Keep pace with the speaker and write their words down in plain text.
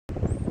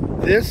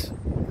This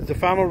is the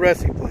final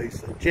resting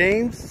place of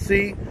James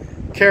C.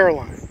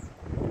 Caroline,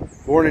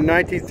 born in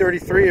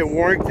 1933 in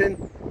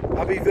Warrenton,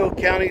 Abbeville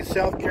County,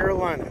 South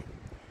Carolina.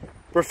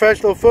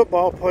 Professional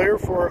football player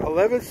for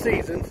 11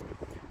 seasons,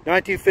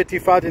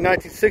 1955 to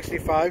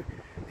 1965.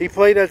 He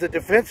played as a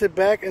defensive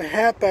back and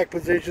halfback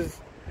positions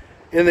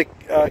in the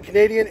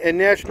Canadian and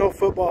National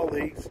Football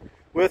Leagues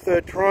with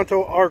the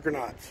Toronto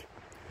Argonauts,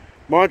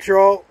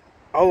 Montreal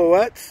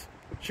Alouettes,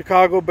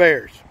 Chicago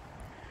Bears.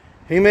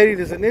 He made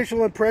his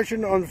initial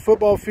impression on the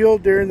football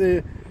field during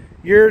the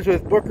years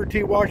with Booker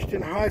T.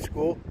 Washington High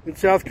School in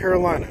South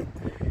Carolina.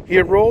 He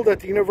enrolled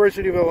at the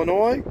University of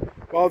Illinois.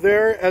 While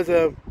there as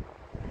a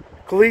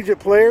collegiate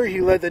player,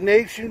 he led the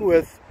nation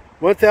with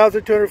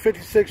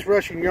 1,256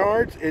 rushing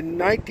yards in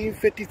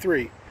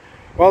 1953.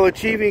 While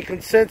achieving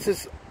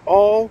consensus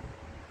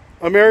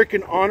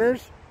All-American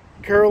honors,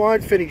 Caroline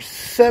finished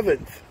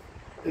 7th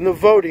in the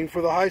voting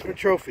for the Heisman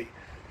Trophy,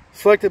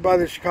 selected by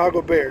the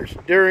Chicago Bears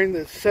during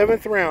the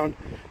 7th round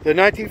of the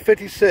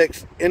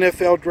 1956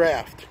 NFL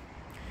Draft.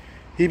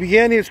 He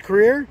began his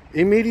career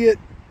immediate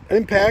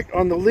impact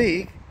on the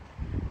league.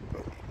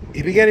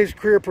 He began his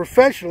career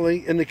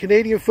professionally in the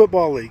Canadian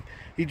Football League.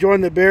 He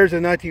joined the Bears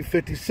in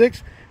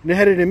 1956 and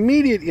had an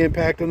immediate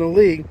impact on the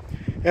league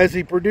as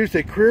he produced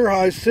a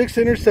career-high 6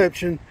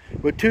 interceptions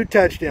with 2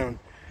 touchdowns.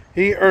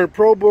 He earned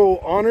Pro Bowl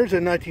honors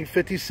in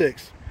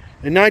 1956.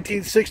 In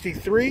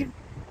 1963,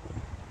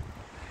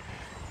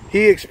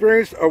 he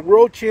experienced a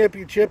world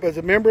championship as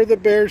a member of the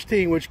Bears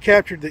team, which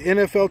captured the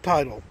NFL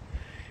title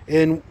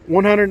in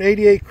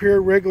 188 career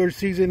regular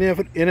season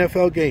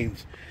NFL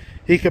games.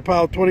 He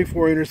compiled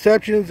 24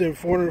 interceptions and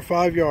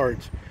 405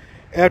 yards.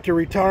 After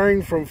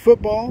retiring from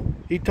football,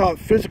 he taught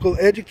physical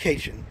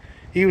education.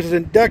 He was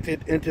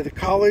inducted into the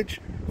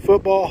College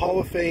Football Hall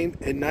of Fame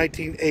in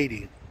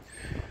 1980.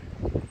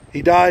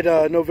 He died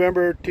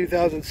November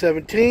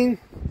 2017.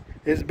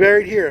 Is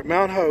buried here at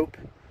Mount Hope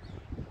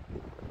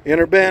in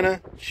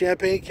Urbana,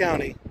 Champaign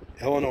County,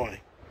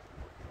 Illinois.